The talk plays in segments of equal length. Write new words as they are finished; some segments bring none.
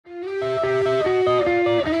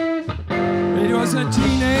was a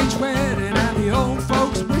teenage wedding and the old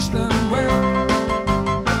folks wished them well.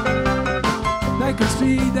 They could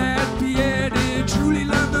see that Pierre did truly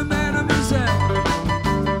love the man of himself.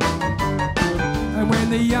 And when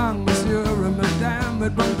the young Monsieur and Madame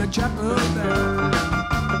had rung the chapel bell,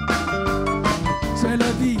 c'est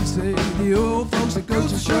la vie, say the old folks, it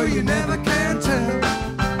goes to show you never can tell.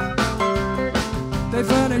 They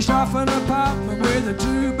furnished off an apartment with a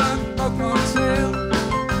 2-bunk bunk on sale.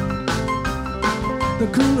 The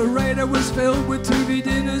coolerator was filled with TV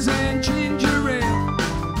dinners and ginger ale.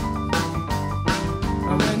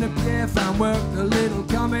 And when the Pierre found work, the little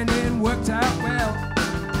coming in worked out well.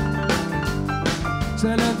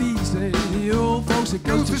 C'est la vie, say the old folks, it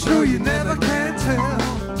goes to show you never can tell.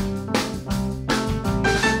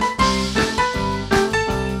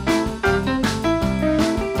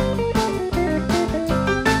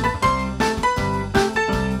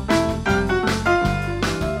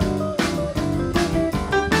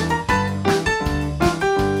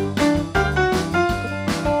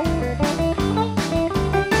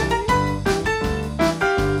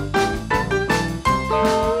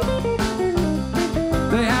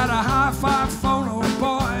 They had a hi-fi phone, oh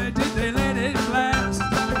boy, did they let it blast.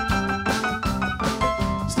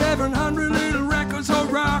 700 little records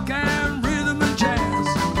of rock and rhythm and jazz.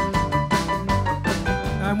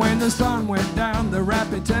 And when the sun went down, the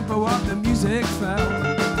rapid tempo of the music fell.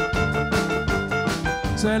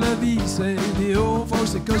 C'est la vie, say the old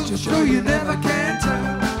folks, it goes to show you never can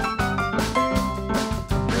tell.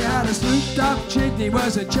 They had a souped-up chitney,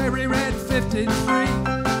 was a cherry red 53.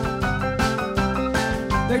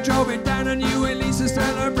 They drove it down to New Orleans to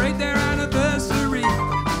celebrate their anniversary.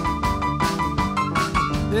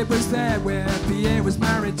 It was there where Pierre was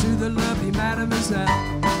married to the lovely Mademoiselle.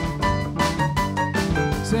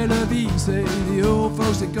 C'est la vie, say the old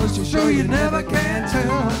folks, it goes to show you never can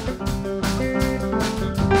tell.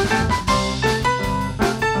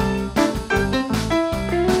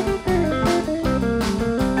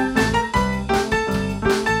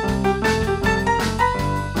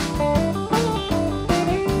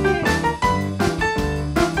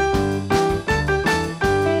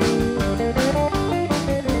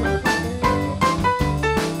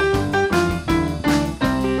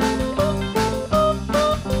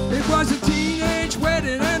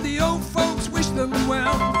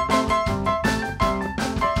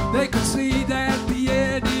 They could see that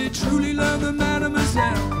Pierre did truly love the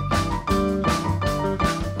Mademoiselle.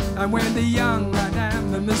 And when the young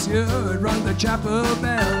Madame and Monsieur had rung the chapel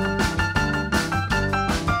bell,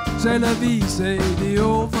 c'est la vie, say the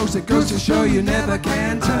old folks, it goes to show you never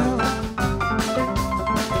can tell.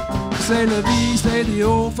 C'est la vie, say the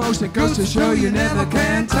old folks, it goes to show you never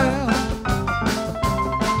can tell.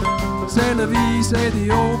 C'est la vie, say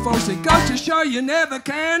the old folks, it goes to show you never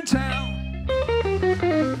can tell.